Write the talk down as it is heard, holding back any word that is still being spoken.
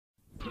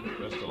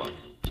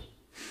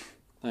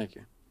Thank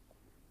you.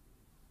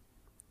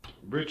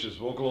 Britches,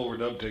 vocal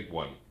overdub, take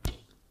one.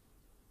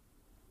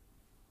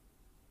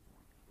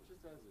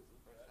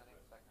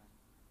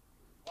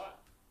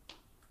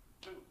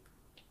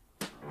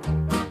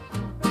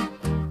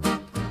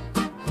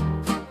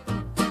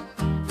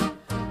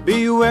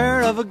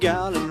 Beware of a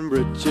gal in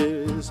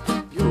britches,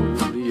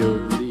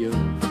 yo-de-yo-de-yo.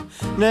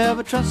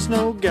 Never trust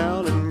no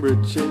gal in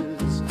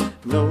britches,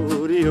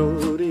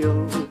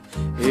 no-de-yo-de-yo.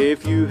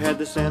 If you had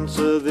the sense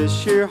of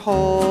this here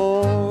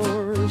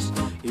horse,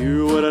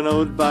 you would have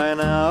knowed by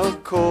now,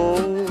 of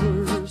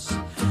course,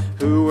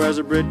 who wears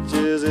the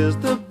britches is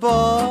the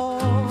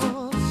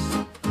boss.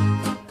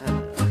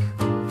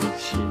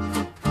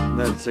 Shit,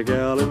 that's a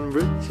gal in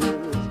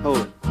britches. Hold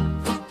it.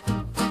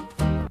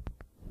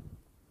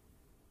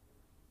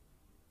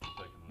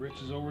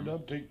 Britches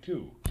overdub, take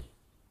two.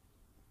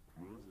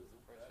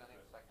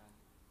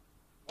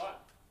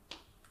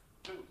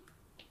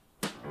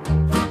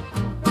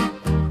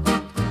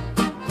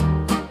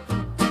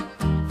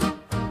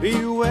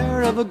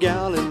 Beware of a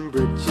gal in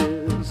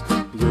britches,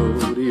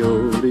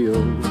 yo-de-yo-de-yo.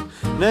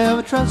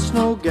 Never trust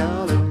no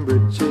gal in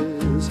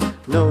britches,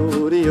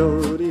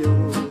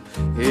 no-de-yo-de-yo.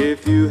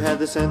 If you had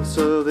the sense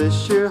of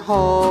this here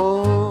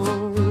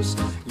horse,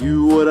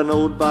 you would have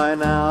knowed by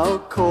now,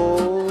 of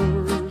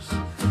course,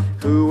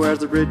 who wears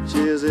the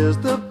britches is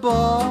the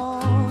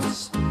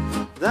boss.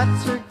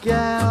 That's a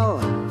gal.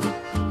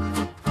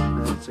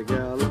 That's a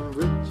gal in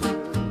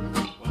britches.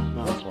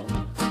 That's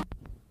one.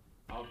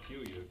 I'll cue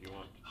you if you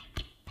want.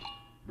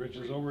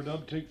 Britches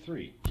overdub, take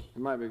three. It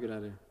might be a good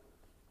idea.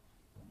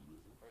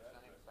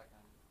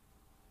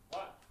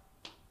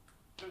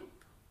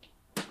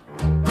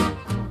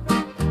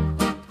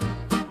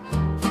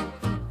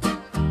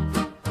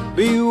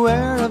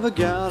 Beware of a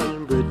gal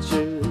in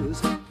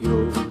britches,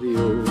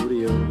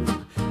 yo-de-yo-de-yo.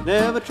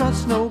 Never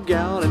trust no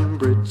gal in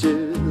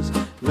britches,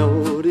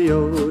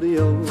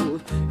 no-de-yo-de-yo.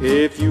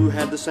 If you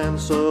had the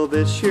sense of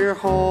this here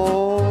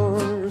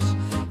horse,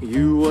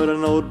 you would have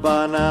knowed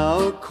by now,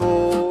 of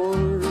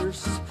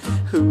course,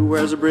 who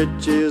wears the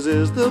britches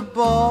is the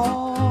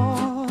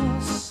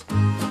boss.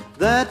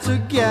 That's a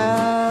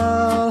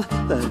gal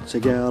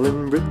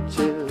in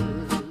britches.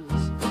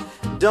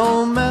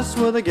 Don't mess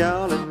with a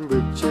gal in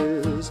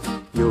britches,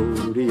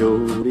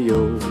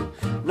 yo-de-yo-de-yo.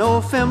 No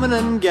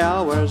feminine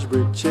gal wears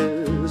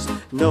britches,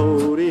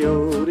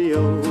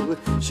 no-de-yo-de-yo.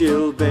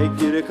 She'll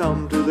beg you to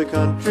come to the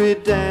country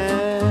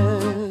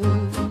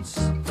dance.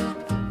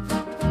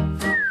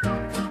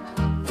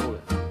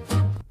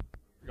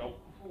 Go.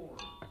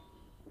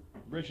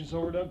 Britches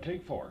overdub,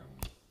 take four.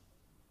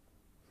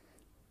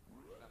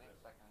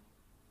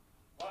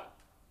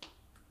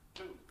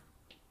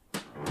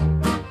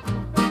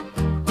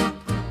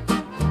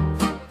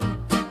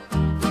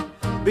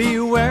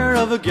 Beware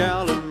of a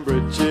gal in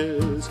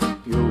britches,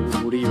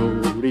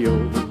 yo-de-yo-de-yo.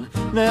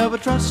 Never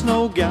trust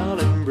no gal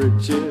in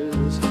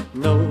britches,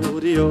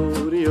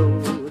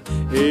 no-de-yo-de-yo.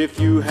 If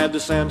you had the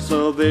sense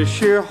of this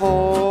here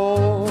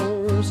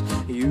horse,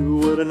 you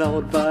would have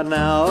known by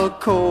now, of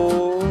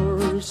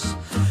course,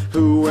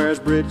 who wears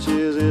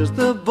britches is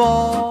the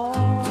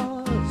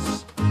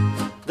boss.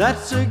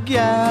 That's a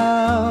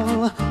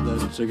gal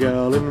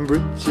in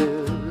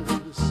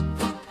britches.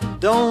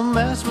 Don't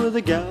mess with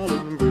a gal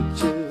in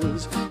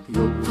britches,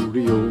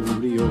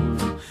 yo-de-yo-de-yo.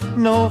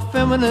 No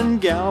feminine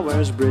gal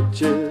wears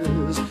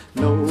britches,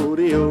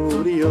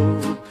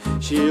 no-de-yo-de-yo.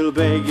 She'll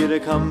beg you to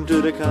come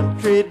to the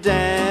country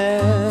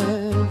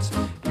dance.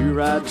 You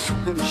ride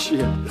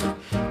shit.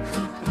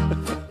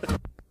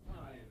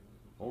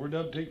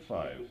 Overdub, take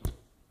five.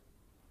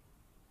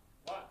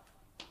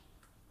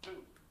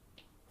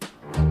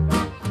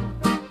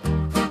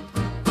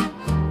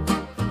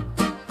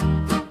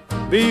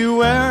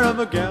 Beware of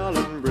a gal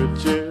in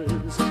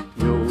britches,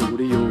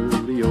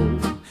 yo-de-yo-de-yo.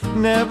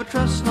 Never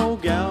trust no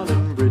gal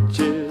in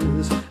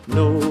britches,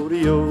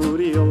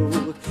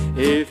 no-de-yo-de-yo.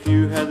 If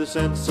you had the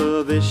sense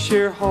of this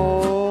here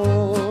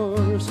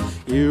horse,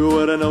 you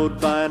would have knowed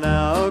by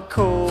now, of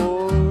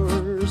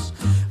course,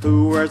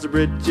 who wears the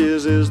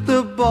britches is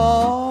the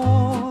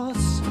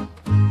boss.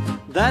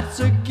 That's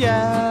a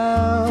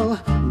gal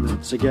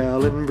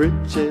in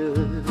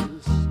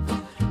britches.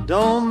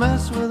 Don't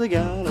mess with a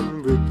gal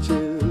in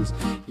britches,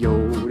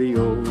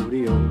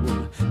 yo-de-yo-de-yo.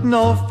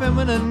 No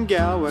feminine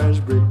gal wears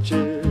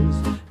britches,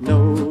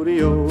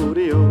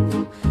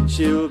 no-de-yo-de-yo.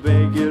 She'll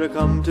beg you to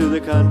come to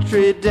the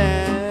country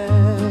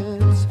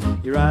dance.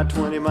 You ride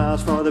 20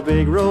 miles for the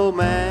big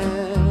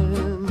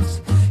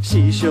romance.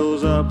 She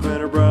shows up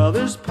in her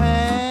brother's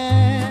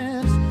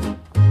pants.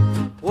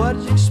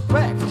 What'd you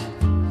expect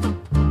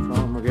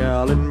from a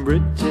gal in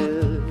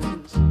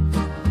britches?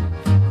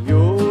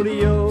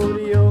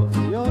 Yo-de-yo-de-yo,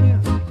 yo-de-yo,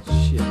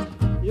 shit,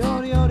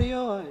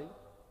 yo-de-yo-de-yo.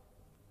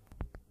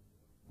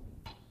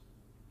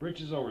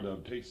 Britches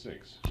overdub, take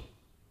six.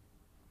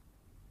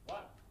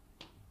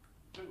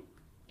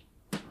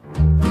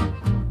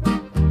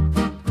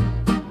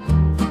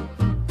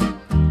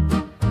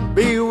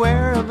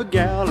 Beware of a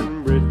gal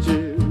in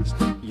britches,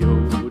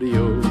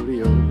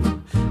 yo-de-yo-de-yo.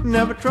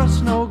 Never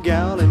trust no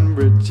gal in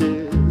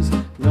britches,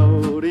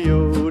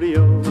 no-de-yo.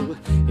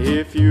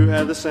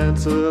 the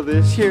sense of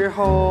this here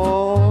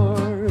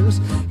horse,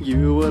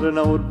 you would have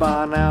known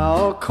by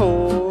now, of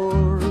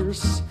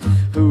course.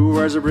 Who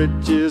wears the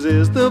breeches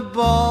is the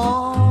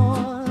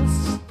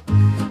boss.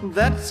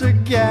 That's a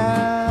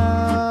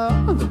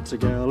gal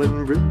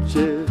in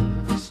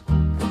breeches.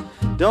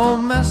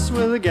 Don't mess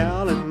with a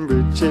gal in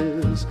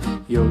breeches.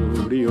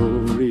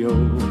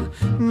 Yo-de-yo-de-yo.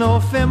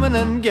 No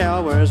feminine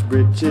gal wears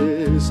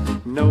breeches.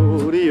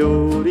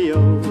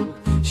 No-de-yo-de-yo.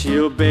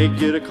 She'll beg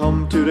you to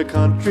come to the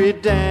country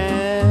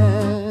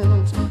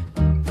dance.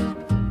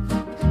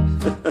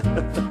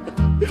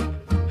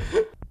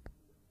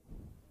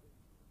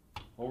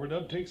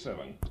 Overdub, take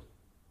 7.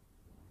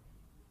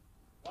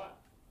 1,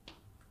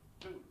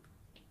 2.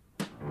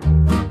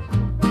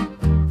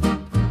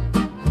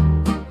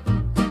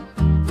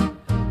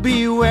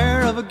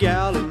 Beware of a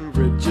gal in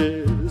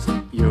breeches.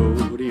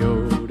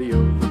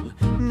 Yo-de-yo-de-yo.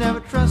 Never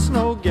trust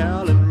no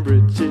gal in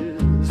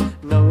breeches.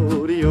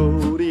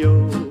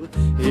 No-de-yo-de-yo.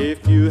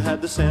 If you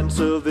had the sense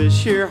of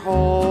this here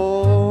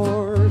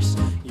horse,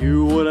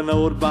 you would have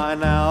known by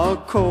now,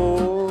 of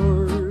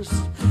course.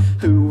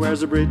 Who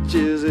wears the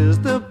breeches is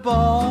the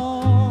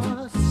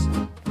boss.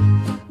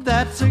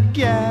 That's a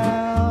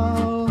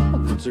gal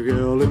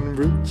in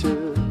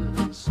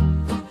breeches.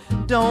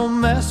 Don't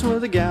mess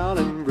with a gal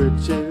in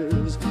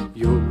breeches.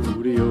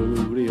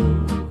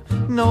 Yo-de-yo-de-yo.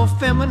 No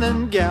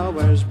feminine gal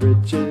wears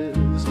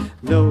breeches.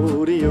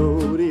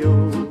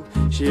 No-de-yo-de-yo.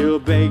 She'll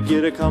beg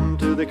you to come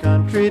to the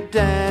country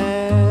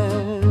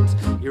dance.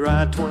 You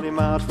ride 20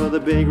 miles for the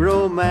big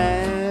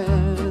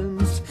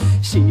romance.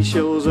 She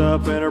shows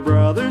up in her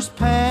brother's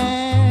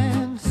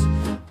pants.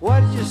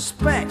 What did you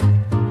expect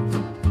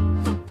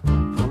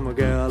from a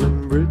gal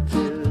in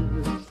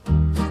breeches?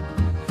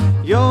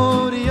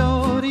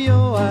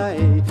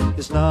 Yo-de-yo-de-yo-ay,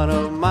 it's none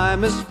of my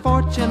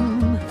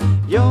misfortune.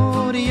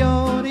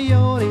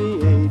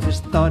 Yo-de-yo-de-yo-ay,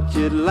 just thought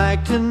you'd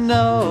like to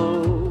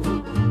know.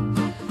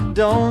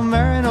 Don't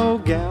marry no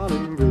gal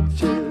in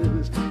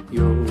breeches.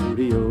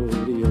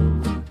 Yo-de-yo-de-yo.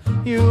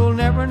 You'll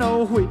never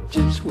know which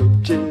is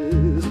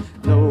whiches.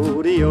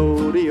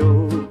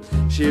 No-de-yo-de-yo.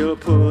 She'll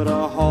put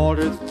a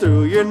halter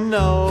through your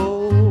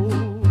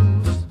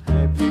nose.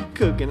 Have you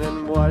cooking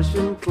and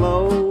washing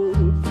clothes.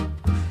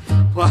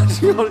 What's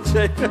you gonna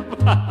take?